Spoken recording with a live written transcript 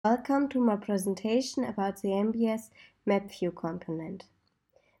Welcome to my presentation about the MBS MapView component.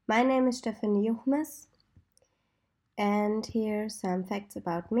 My name is Stefanie Juchmes, and here are some facts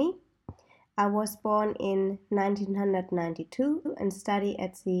about me. I was born in 1992 and study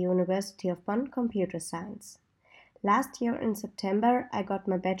at the University of Bonn Computer Science. Last year in September I got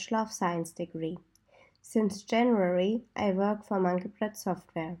my Bachelor of Science degree. Since January I work for MonkeyBread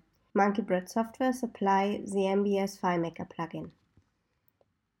Software. MonkeyBread Software supply the MBS FileMaker plugin.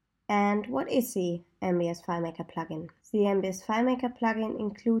 And what is the MBS FileMaker plugin? The MBS FileMaker plugin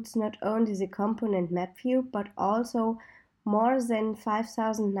includes not only the component MapView, but also more than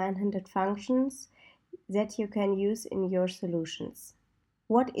 5,900 functions that you can use in your solutions.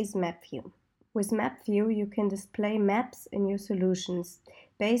 What is MapView? With MapView, you can display maps in your solutions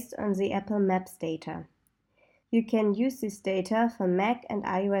based on the Apple Maps data. You can use this data for Mac and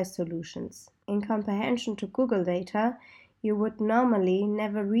iOS solutions. In comparison to Google data, you would normally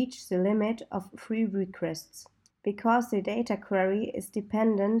never reach the limit of 3 requests, because the data query is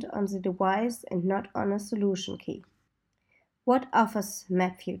dependent on the device and not on a solution key. What offers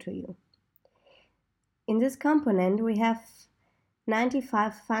MapView to you? In this component we have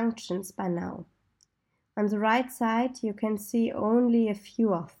 95 functions by now. On the right side you can see only a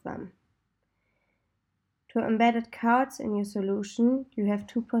few of them. To embed cards in your solution you have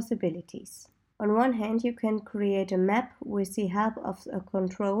two possibilities. On one hand, you can create a map with the help of a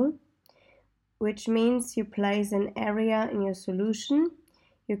control, which means you place an area in your solution.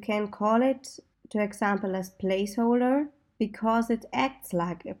 You can call it, for example, as placeholder, because it acts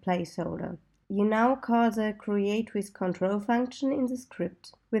like a placeholder. You now call the create with control function in the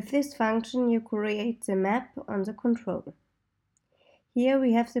script. With this function, you create the map on the control. Here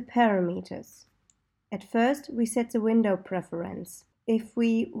we have the parameters. At first, we set the window preference. If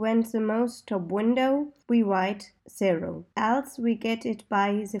we want the most top window, we write 0, else we get it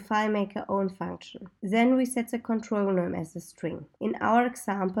by the FileMaker own function. Then we set the control name as a string. In our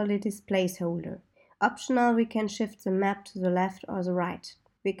example, it is placeholder. Optional, we can shift the map to the left or the right.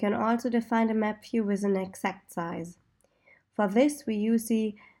 We can also define a map view with an exact size. For this, we use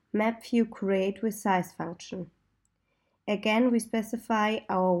the MapView create with size function. Again, we specify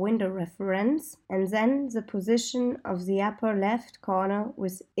our window reference and then the position of the upper left corner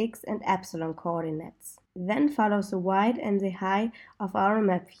with x and epsilon coordinates. Then follows the width and the height of our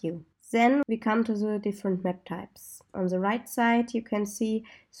map view. Then we come to the different map types. On the right side you can see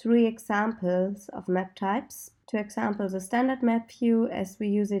 3 examples of map types. 2 examples, the standard map view as we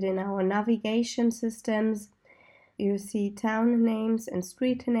use it in our navigation systems. You see town names and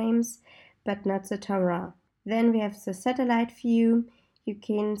street names, but not the terrain. Then we have the satellite view. You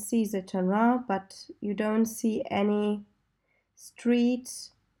can see the terrain, but you don't see any street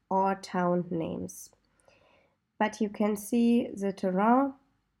or town names. But you can see the terrain.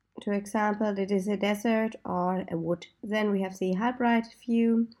 For example, it is a desert or a wood. Then we have the hybrid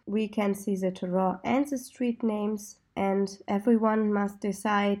view. We can see the terrain and the street names, and everyone must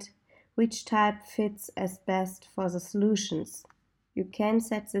decide which type fits as best for the solutions. You can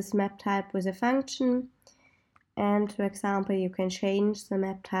set this map type with a function. And for example, you can change the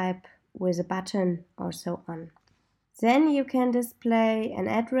map type with a button or so on. Then you can display an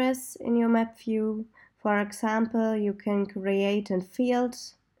address in your map view. For example, you can create a field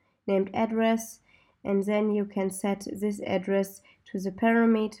named address, and then you can set this address to the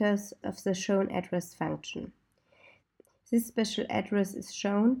parameters of the shown address function. This special address is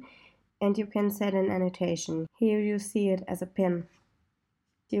shown, and you can set an annotation. Here you see it as a pin.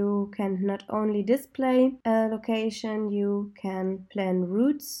 You can not only display a location, you can plan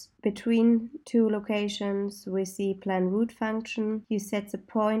routes between 2 locations with the plan route function. You set the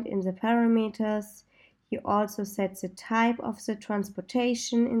point in the parameters. You also set the type of the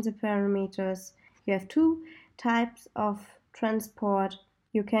transportation in the parameters. You have 2 types of transport.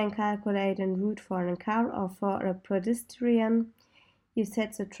 You can calculate a route for a car or for a pedestrian. You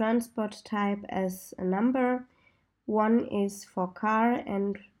set the transport type as a number. 1 is for car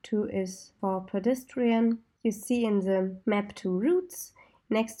and 2 is for pedestrian. You see in the map 2 routes.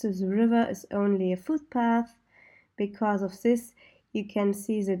 Next to the river is only a footpath. Because of this, you can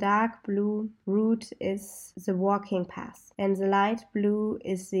see the dark blue route is the walking path and the light blue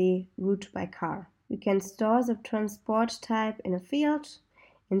is the route by car. You can store the transport type in a field.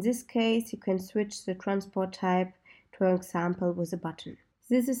 In this case, you can switch the transport type, for example, with a button.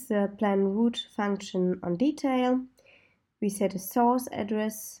 This is the plan route function on detail. We set a source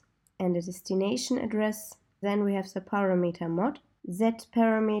address and a destination address. Then we have the parameter mod. That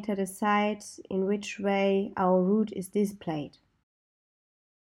parameter decides in which way our route is displayed.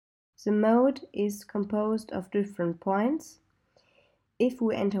 The mode is composed of different points. If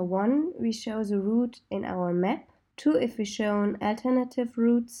we enter 1, we show the route in our map. 2 if we show alternative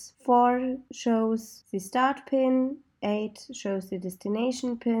routes. 4 shows the start pin. 8 shows the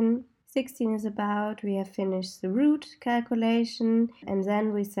destination pin. 16 is about we have finished the route calculation, and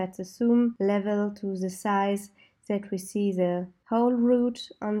then we set the zoom level to the size that we see the whole route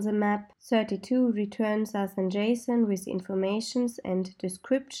on the map. 32 returns us an JSON with informations and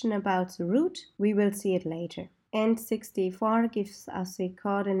description about the route. We will see it later. And 64 gives us the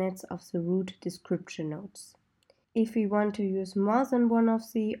coordinates of the route description nodes. If we want to use more than one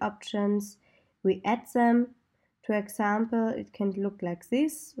of the options, we add them. For example, it can look like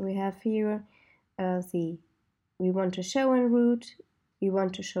this. We have here we want to show a route, we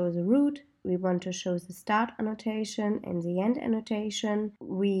want to show the route, we want to show the start annotation and the end annotation.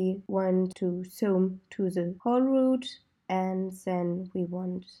 We want to zoom to the whole route, and then we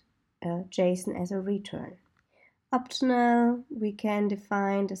want JSON as a return. Optional, we can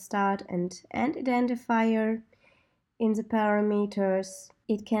define the start and end identifier in the parameters.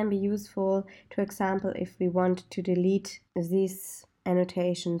 It can be useful, for example, if we want to delete these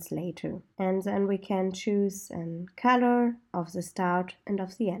annotations later. And then we can choose a color of the start and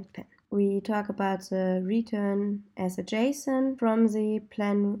of the end pin. We talk about the return as a JSON from the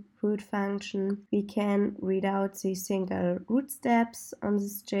plan route function. We can read out the single route steps on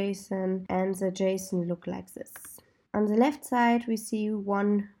this JSON, and the JSON look like this. On the left side, we see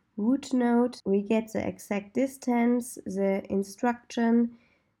one route node. We get the exact distance, the instruction,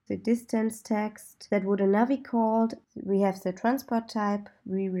 the distance text that would a navi called. We have the transport type.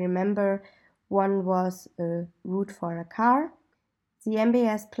 We remember one was a route for a car. The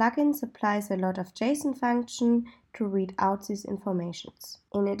MBS plugin supplies a lot of JSON function to read out these informations.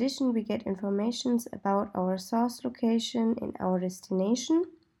 In addition, we get informations about our source location in our destination.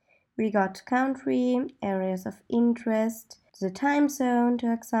 We got country, areas of interest, the time zone,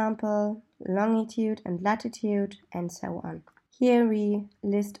 for example, longitude and latitude, and so on. Here we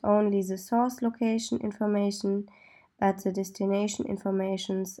list only the source location information, but the destination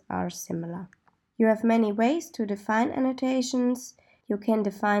informations are similar. You have many ways to define annotations. You can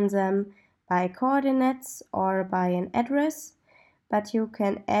define them by coordinates or by an address, but you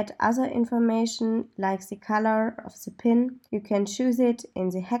can add other information like the color of the pin. You can choose it in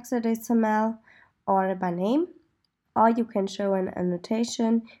the hexadecimal or by name, or you can show an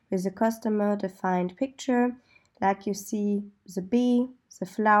annotation with a customer defined picture, like you see the bee, the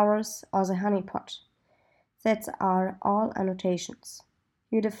flowers, or the honeypot. That are all annotations.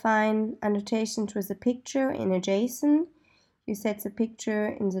 You define annotations with a picture in a JSON. You set the picture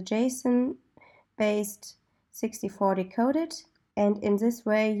in the JSON based 64 decoded, and in this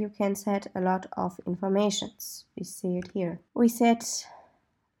way you can set a lot of informations. We see it here. We set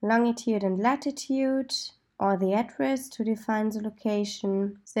longitude and latitude or the address to define the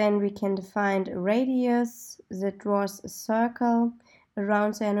location. Then we can define a radius that draws a circle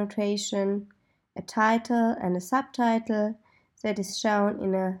around the annotation, a title and a subtitle that is shown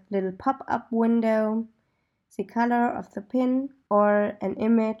in a little pop-up window, the color of the pin, or an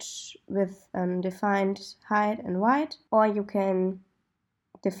image with defined height and width, or you can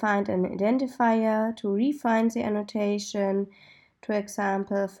define an identifier to refine the annotation, for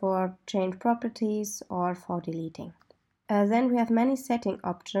example for change properties or for deleting. Then we have many setting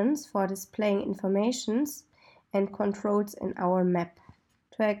options for displaying informations and controls in our map.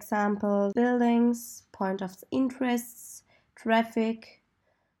 For example, buildings, point of interests, traffic,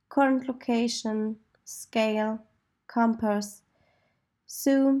 current location, scale, compass,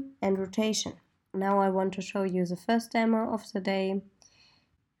 zoom, and rotation. Now I want to show you the first demo of the day.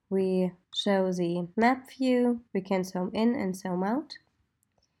 We show the map view. We can zoom in and zoom out.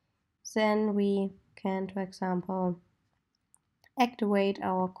 Then we can, for example, activate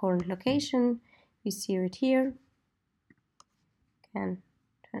our current location. We see it here. Can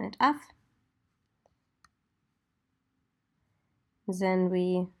turn it off. Then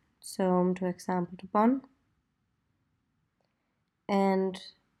we zoom, for example, to Bonn. And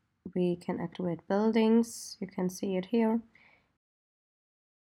we can activate buildings. You can see it here.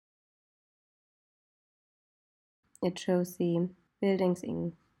 It shows the buildings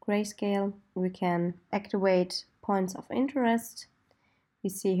in grayscale. We can activate points of interest. We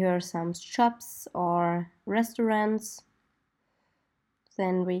see here some shops or restaurants.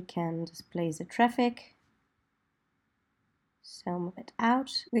 Then we can display the traffic. Zoom it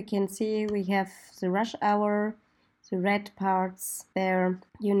out. We can see we have the rush hour, the red parts there.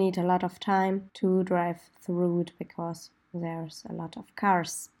 You need a lot of time to drive through it because there's a lot of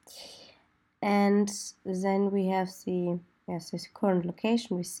cars. And then we have this current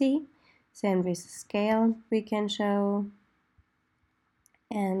location we see. Then with the scale we can show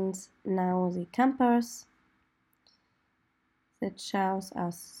And now the compass that shows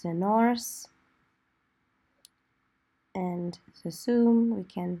us the north, and the zoom, we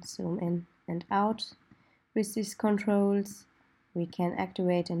can zoom in and out with these controls. We can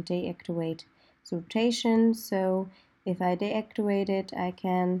activate and deactivate the rotation, so if I deactivate it, I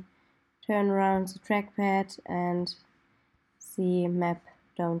can turn around the trackpad and the map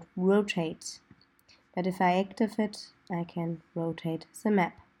don't rotate. But if I activate it, I can rotate the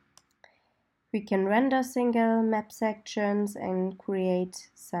map. We can render single map sections and create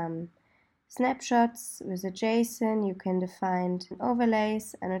some snapshots with a JSON. You can define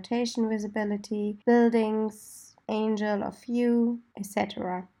overlays, annotation visibility, buildings, angel of view,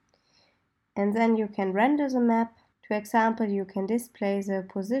 etc. And then you can render the map. For example, you can display the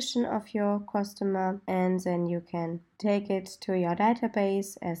position of your customer and then you can take it to your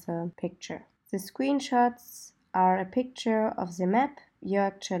database as a picture. The screenshots are a picture of the map you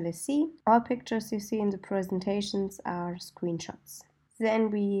actually see. All pictures you see in the presentations are screenshots.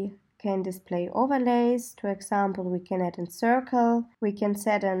 Then we can display overlays. For example, we can add a circle. We can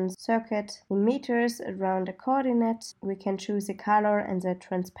set a circuit in meters around a coordinate. We can choose the color and the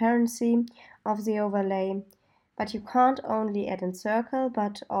transparency of the overlay. But you can't only add a circle,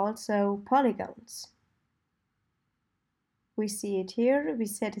 but also polygons. We see it here. We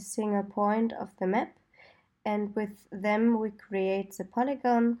set a single point of the map, and with them we create the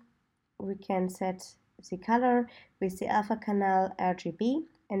polygon. We can set the color with the alpha canal RGB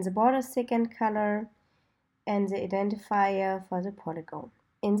and the border secant color and the identifier for the polygon.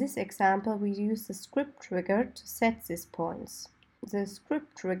 In this example, we use the script trigger to set these points. The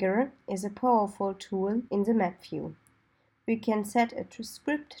script trigger is a powerful tool in the MapView. We can set a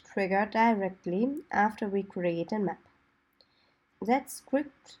script trigger directly after we create a map. That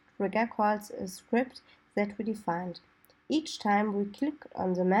script trigger calls a script that we defined. Each time we click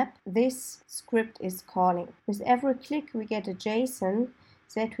on the map, this script is calling. With every click we get a JSON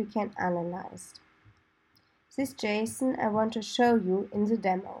that we can analyze. This JSON I want to show you in the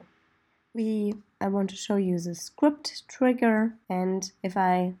demo. I want to show you the script trigger, and if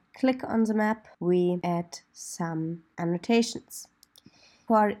I click on the map, we add some annotations.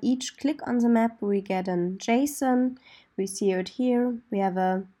 For each click on the map, we get a JSON. We see it here. We have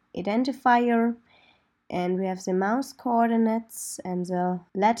an identifier, and we have the mouse coordinates and the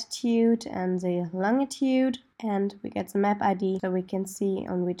latitude and the longitude, and we get the map ID so we can see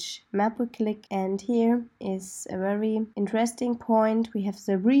on which map we click. And here is a very interesting point. We have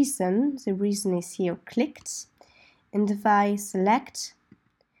the reason is here clicked, and if I select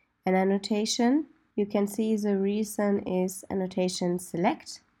an annotation, you can see the reason is annotation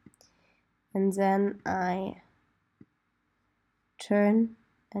select, and then I turn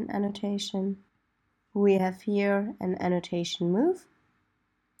an annotation. We have here an annotation move,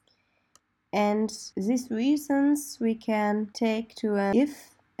 and these reasons we can take to an if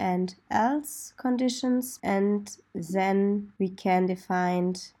and else conditions, and then we can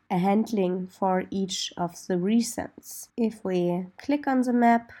define a handling for each of the reasons. If we click on the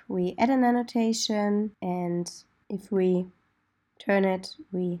map, we add an annotation, and if we turn it,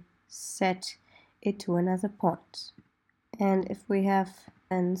 we set it to another point. And if we have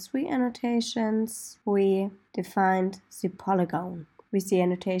three annotations, we defined the polygon with the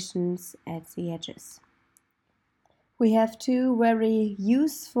annotations at the edges. We have two very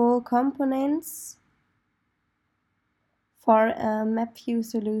useful components for a MapView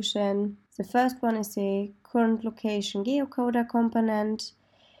solution. The first one is a current location geocoder component.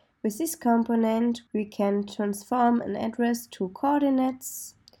 With this component, we can transform an address to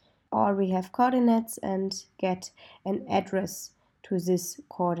coordinates, or we have coordinates and get an address to these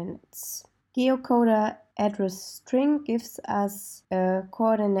coordinates. Geocoder address string gives us a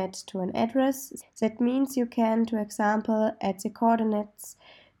coordinate to an address. That means you can, for example, add the coordinates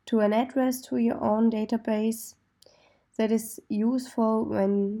to an address to your own database. That is useful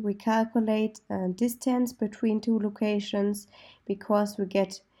when we calculate a distance between two locations, because we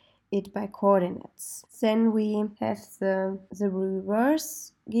get it by coordinates. Then we have the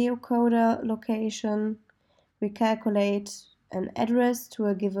reverse geocoder location. We calculate an address to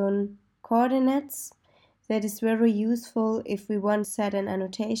a given coordinates. That is very useful if we want to set an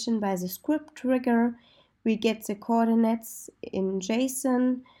annotation by the script trigger. We get the coordinates in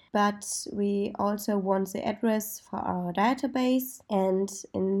JSON, but we also want the address for our database, and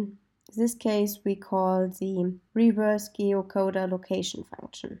in this case we call the reverse geocoder location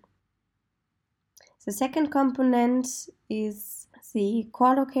function. The second component is the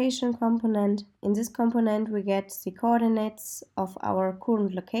core location component. In this component we get the coordinates of our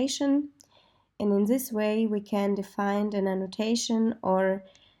current location, And in this way we can define an annotation or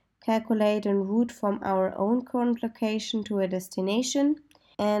calculate a route from our own current location to a destination,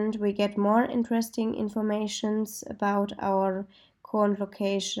 and we get more interesting informations about our current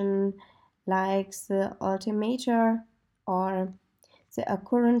location, like the altimeter or the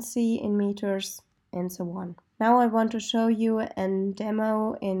accuracy in meters and so on. Now I want to show you a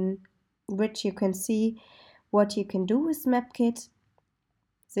demo in which you can see what you can do with MapKit.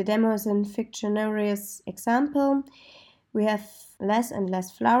 The demo is a fictitious example. We have less and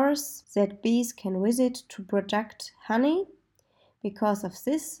less flowers that bees can visit to produce honey. Because of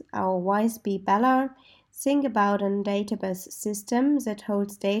this, our wise bee Bella think about a database system that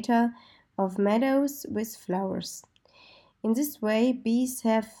holds data of meadows with flowers. In this way, bees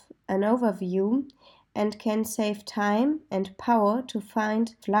have an overview and can save time and power to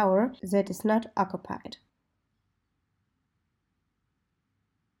find flower that is not occupied.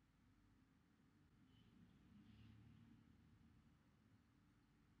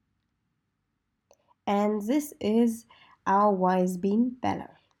 And this is our wise bee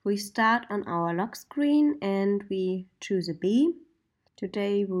Bella. We start on our lock screen and we choose a bee.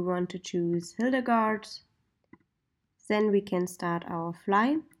 Today we want to choose Hildegard. Then we can start our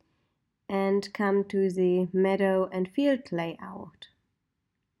fly and come to the meadow and field layout.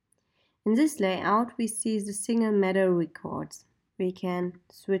 In this layout we see the single meadow records. We can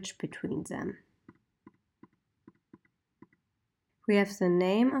switch between them. We have the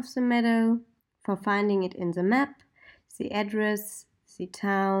name of the meadow for finding it in the map, the address, the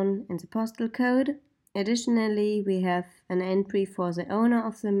town and the postal code. Additionally, we have an entry for the owner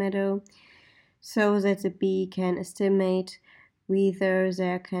of the meadow so that the bee can estimate whether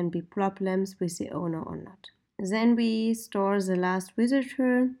there can be problems with the owner or not. Then we store the last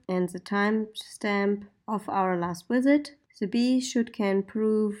visitor and the timestamp of our last visit. The bee can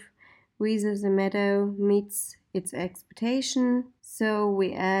prove whether the meadow meets its expectation, so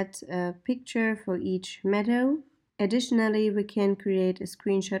we add a picture for each meadow. Additionally, we can create a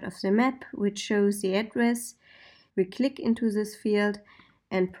screenshot of the map which shows the address. We click into this field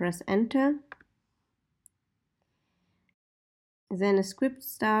and press enter. Then a script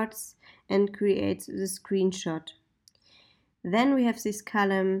starts and creates the screenshot. Then we have this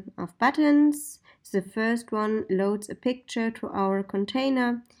column of buttons. The first one loads a picture to our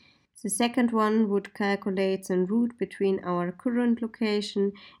container. The second one would calculate the route between our current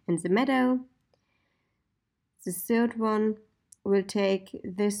location and the meadow. The third one will take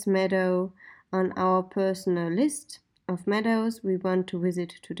this meadow on our personal list of meadows we want to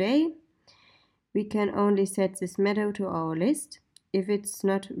visit today. We can only set this meadow to our list if it's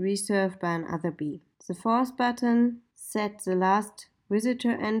not reserved by another bee. The fourth button sets the last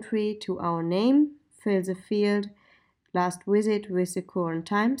visitor entry to our name, fill the field last visit with the current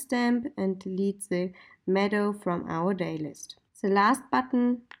timestamp and delete the meadow from our day list. The last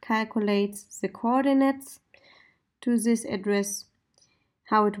button calculates the coordinates to this address.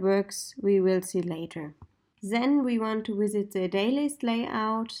 How it works we will see later. Then we want to visit the day list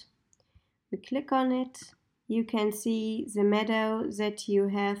layout. We click on it. You can see the meadow that you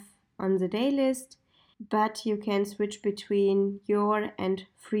have on the day list, but you can switch between your and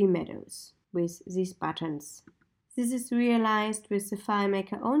free meadows with these buttons. This is realized with the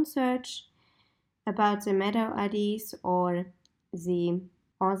FileMaker own search about the meadow IDs or the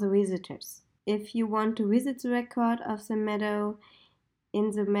visitors. If you want to visit the record of the meadow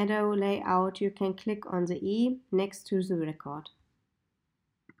in the meadow layout, you can click on the E next to the record.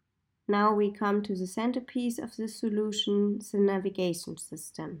 Now we come to the centerpiece of the solution, the navigation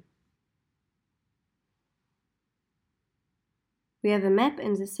system. We have a map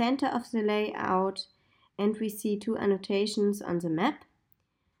in the center of the layout and we see two annotations on the map.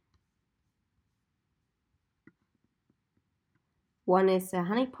 One is a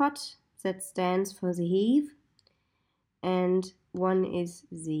honeypot that stands for the hive, and one is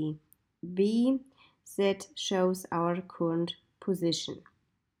the bee that shows our current position.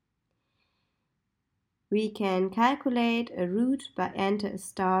 We can calculate a route by enter a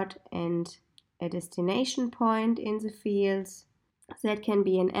start and a destination point in the fields. That can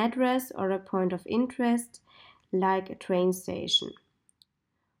be an address or a point of interest, like a train station.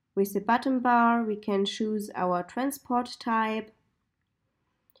 With the button bar, we can choose our transport type.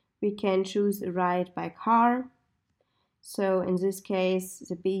 We can choose a ride by car. So in this case,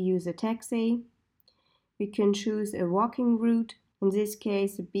 the bee uses a taxi. We can choose a walking route. In this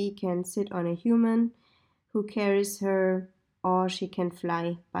case, the bee can sit on a human who carries her, or she can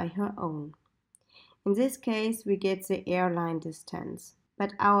fly by her own. In this case, we get the airline distance.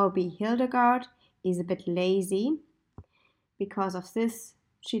 But our bee Hildegard is a bit lazy. Because of this,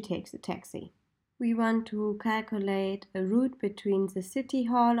 she takes a taxi. We want to calculate a route between the City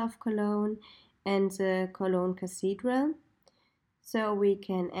Hall of Cologne and the Cologne Cathedral. So we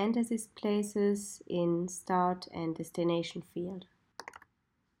can enter these places in Start and Destination field.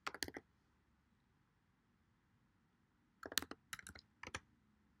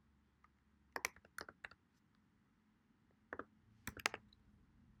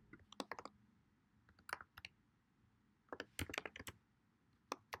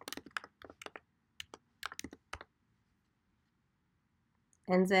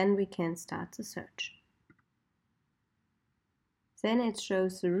 And then we can start the search. Then it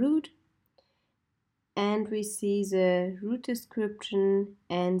shows the route and we see the route description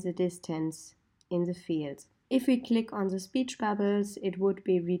and the distance in the fields. If we click on the speech bubbles, it would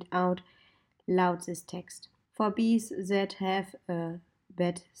be read out loud this text. For bees that have a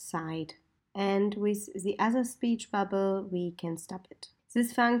bad side. And with the other speech bubble, we can stop it.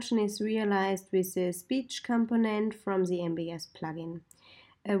 This function is realized with the speech component from the MBS plugin.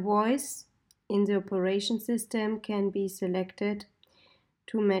 A voice in the operation system can be selected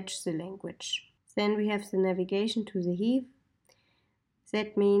to match the language. Then we have the navigation to the heave.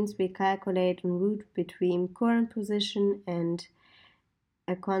 That means we calculate a route between current position and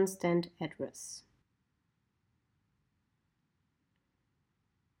a constant address.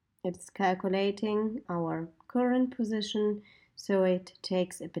 It's calculating our current position, so it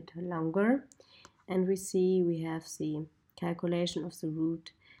takes a bit longer. And we see we have the calculation of the route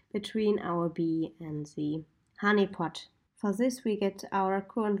between our bee and the honeypot. For this we get our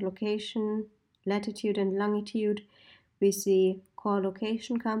current location, latitude and longitude with the core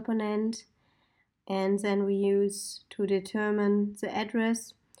location component, and then we use to determine the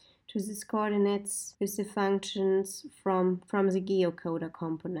address to these coordinates with the functions from the geocoder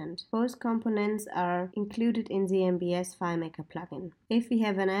component. Both components are included in the MBS FileMaker plugin. If we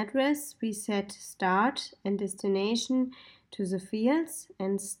have an address, we set start and destination to the fields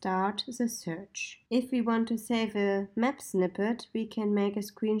and start the search. If we want to save a map snippet, we can make a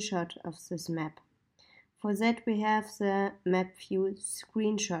screenshot of this map. For that we have the MapView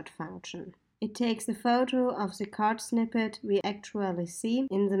screenshot function. It takes a photo of the card snippet we actually see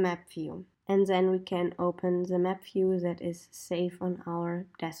in the map view. And then we can open the map view that is saved on our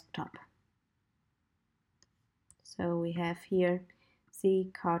desktop. So we have here the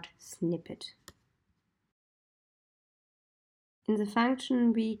card snippet. In the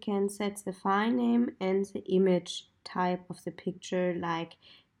function we can set the file name and the image type of the picture like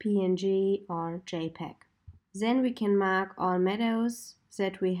PNG or JPEG. Then we can mark all meadows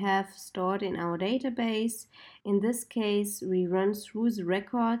that we have stored in our database. In this case, we run through the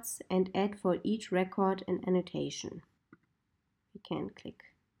records and add for each record an annotation. We can click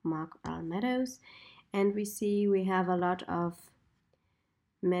Mark All Meadows, and we see we have a lot of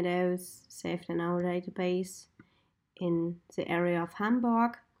meadows saved in our database in the area of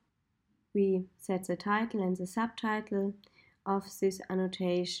Hamburg. We set the title and the subtitle of this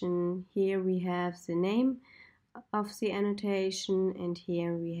annotation. Here we have the name of the annotation, and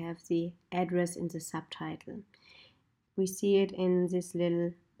here we have the address in the subtitle. We see it in this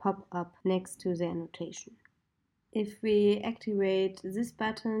little pop-up next to the annotation. If we activate this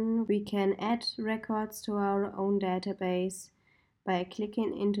button, we can add records to our own database by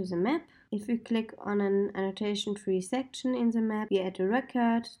clicking into the map. If we click on an annotation-free section in the map, we add a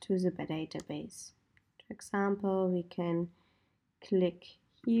record to the database. For example, we can click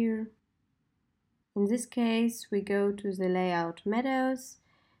here. In this case, we go to the layout meadows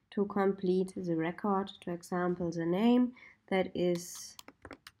to complete the record. For example, the name that is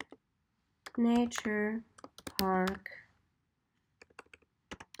Nature Park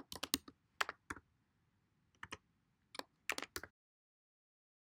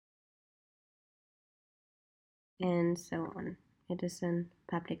and so on. It is in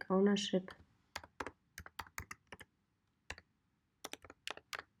public ownership.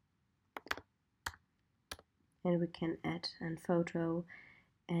 And we can add a photo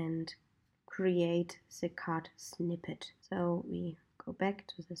and create the card snippet. So we go back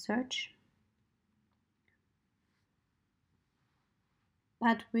to the search.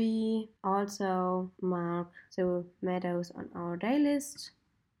 But we also mark the meadows on our day list.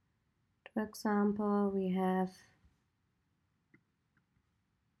 For example, we have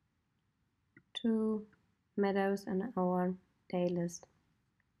 2 meadows on our day list.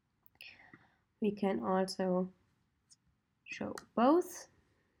 We can also show both,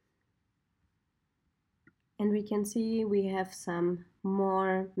 and we can see we have some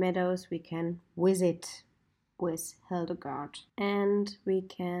more meadows we can visit with Hildegard. And we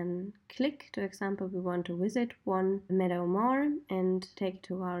can click, for example, we want to visit one meadow more and take it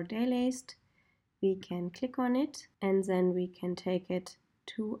to our day list. we can click on it and then we can take it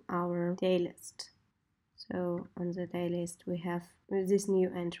to our day list. So on the day list we have this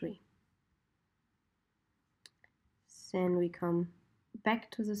new entry. Then we come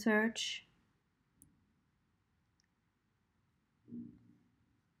back to the search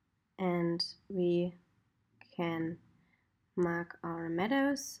and we can mark our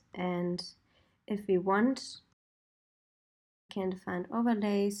meadows, and if we want we can find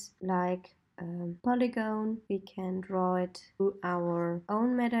overlays like a polygon. We can draw it to our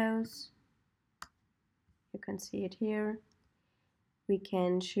own meadows. You can see it here. We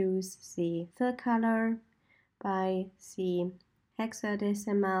can choose the fill color by the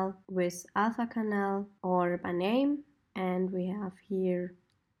hexadecimal with alpha canal or by name, and we have here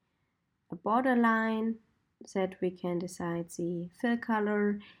a borderline that we can decide the fill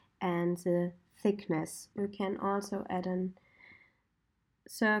color and the thickness. We can also add a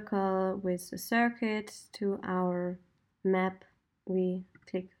circle with a circuit to our map. We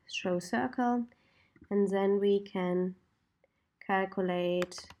click show circle and then we can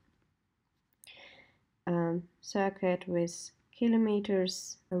calculate a circuit with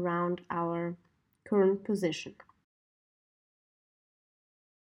kilometers around our current position.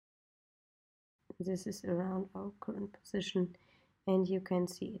 This is around our current position and you can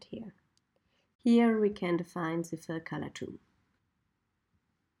see it here. Here we can define the fill color too.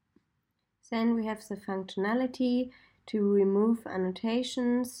 Then we have the functionality to remove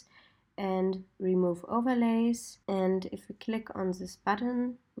annotations and remove overlays, and if we click on this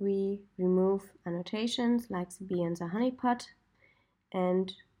button we remove annotations like the bee and the honeypot,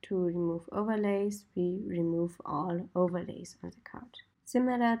 and to remove overlays we remove all overlays on the card.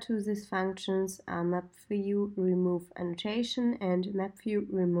 Similar to these functions are MapView remove annotation and MapView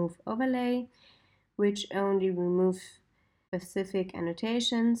remove overlay, which only remove specific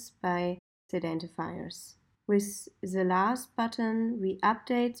annotations by identifiers. With the last button we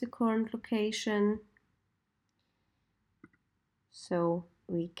update the current location, so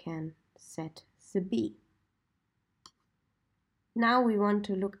we can set the bee. Now we want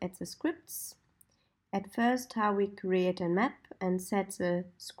to look at the scripts. At first, how we create a map and set the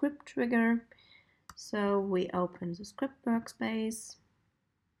script trigger. So we open the script workspace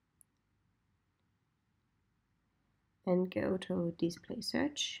and go to display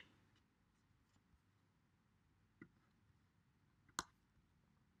search.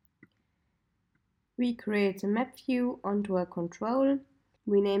 We create the map view onto a control.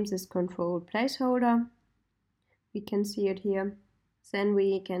 We name this control placeholder. We can see it here. Then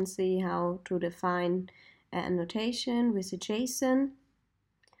we can see how to define an annotation with a JSON.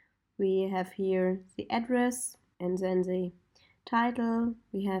 We have here the address and then the title.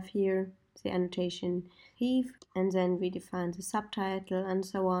 We have here the annotation thief, and then we define the subtitle and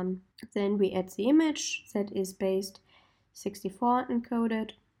so on. Then we add the image that is base 64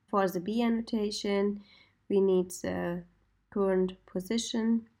 encoded. For the B annotation we need the current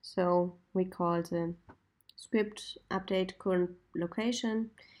position, so we call the script update current location,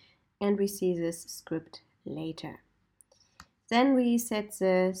 and we see this script later. Then we set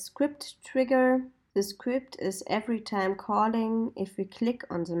the script trigger. The script is every time calling if we click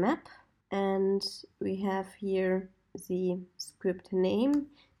on the map, and we have here the script name,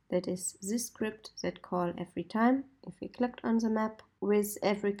 that is this script that call every time if we clicked on the map. With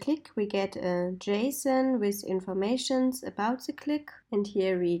every click we get a JSON with informations about the click, and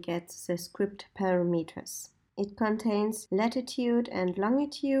here we get the script parameters. It contains latitude and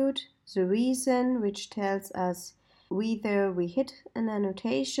longitude, the reason which tells us whether we hit an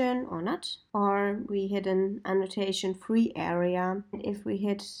annotation or not, or we hit an annotation free area. And if we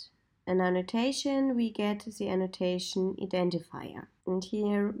hit an annotation we get the annotation identifier, and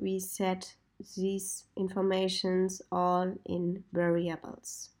here we set these informations all in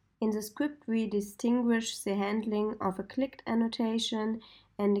variables. In the script we distinguish the handling of a clicked annotation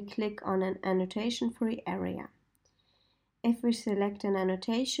and a click on an annotation-free area. If we select an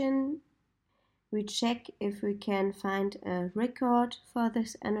annotation, we check if we can find a record for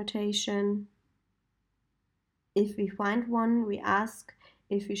this annotation. If we find one, we ask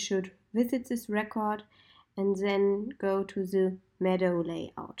if we should visit this record and then go to the meadow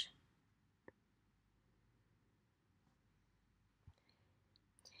layout.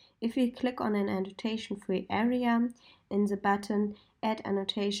 If we click on an annotation-free area and the button Add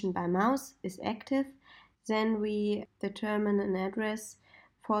Annotation by Mouse is active, then we determine an address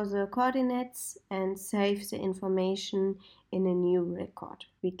for the coordinates and save the information in a new record.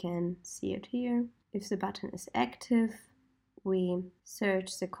 We can see it here. If the button is active, we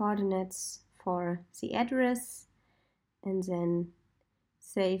search the coordinates for the address and then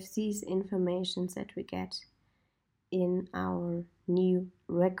save these informations that we get in our new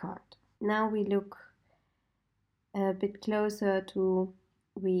record. Now we look a bit closer to,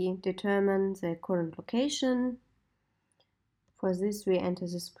 we determine the current location. For this we enter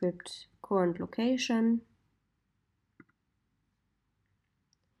the script current location,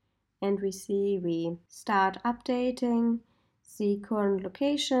 and we see we start updating the current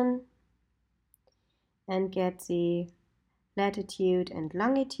location and get the latitude and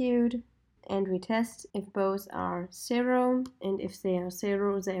longitude, and we test if both are 0, and if they are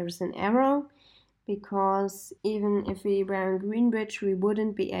 0 there is an error, because even if we were in Greenwich we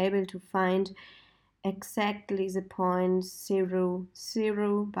wouldn't be able to find exactly the point 0,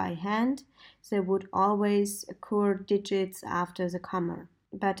 0 by hand. There would always occur digits after the comma.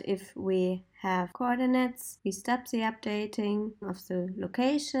 But if we have coordinates, we stop the updating of the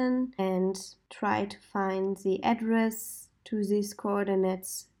location and try to find the address to these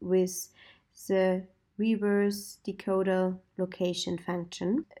coordinates with the reverse decoder location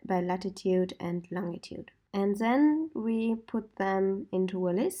function by latitude and longitude. And then we put them into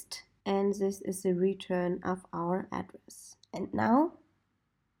a list, and this is the return of our address. And now,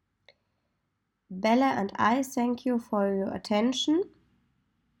 Bella and I thank you for your attention.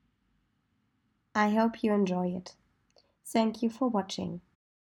 I hope you enjoy it. Thank you for watching.